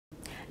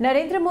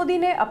नरेंद्र मोदी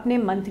ने अपने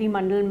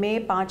मंत्रिमंडल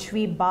में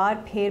 5वीं बार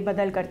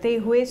फेरबदल करते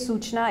हुए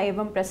सूचना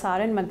एवं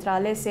प्रसारण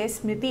मंत्रालय से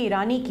स्मृति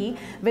ईरानी की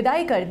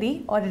विदाई कर दी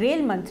और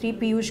रेल मंत्री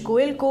पीयूष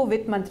गोयल को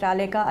वित्त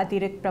मंत्रालय का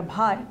अतिरिक्त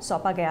प्रभार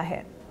सौंपा गया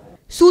है।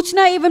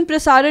 सूचना एवं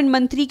प्रसारण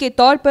मंत्री के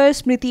तौर पर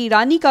स्मृति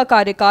ईरानी का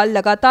कार्यकाल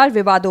लगातार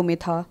विवादों में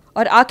था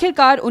और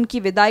आखिरकार उनकी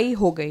विदाई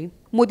हो गई।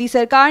 मोदी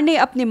सरकार ने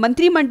अपने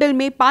मंत्रिमंडल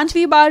में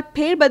 5वीं बार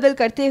फेरबदल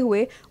करते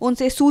हुए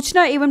उनसे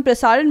सूचना एवं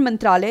प्रसारण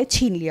मंत्रालय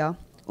छीन लिया।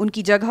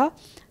 उनकी जगह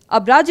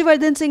अब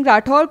राज्यवर्धन सिंह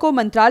राठौर को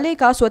मंत्रालय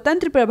का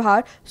स्वतंत्र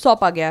प्रभार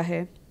सौंपा गया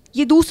है।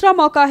 ये दूसरा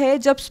मौका है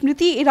जब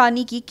स्मृति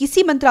ईरानी की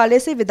किसी मंत्रालय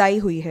से विदाई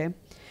हुई है।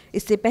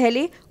 इससे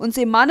पहले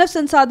उनसे मानव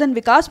संसाधन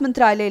विकास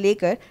मंत्रालय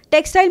लेकर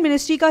टेक्सटाइल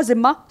मिनिस्ट्री का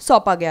जिम्मा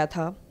सौंपा गया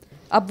था।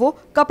 अब वो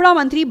कपड़ा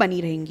मंत्री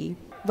बनी रहेंगी।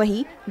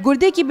 वहीं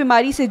गुर्दे की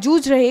बीमारी से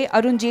जूझ रहे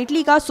अरुण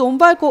जेटली का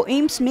सोमवार को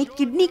एम्स में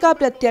किडनी का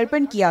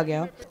प्रत्यर्पण किया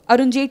गया।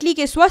 अरुण जेटली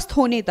के स्वस्थ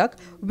होने तक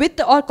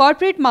वित्त और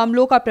कॉर्पोरेट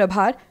मामलों का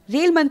प्रभार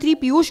रेल मंत्री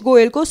पीयूष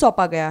गोयल को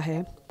सौंपा गया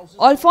है।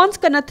 अल्फोंस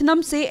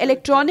कन्नथनम से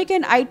इलेक्ट्रॉनिक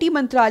एंड आईटी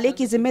मंत्रालय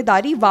की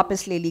जिम्मेदारी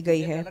वापस ले ली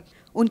गई है।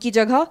 उनकी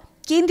जगह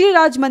केंद्रीय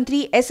राज्य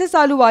मंत्री एस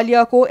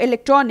आलूवालिया को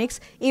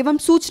इलेक्ट्रॉनिक्स एवं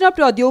सूचना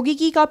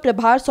प्रौद्योगिकी का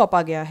प्रभार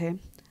सौंपा गया है।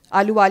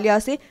 आलूवालिया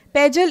से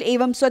पेयजल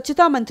एवं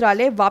स्वच्छता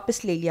मंत्रालय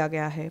वापस ले लिया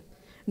गया है।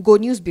 गो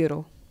न्यूज़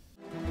ब्यूरो।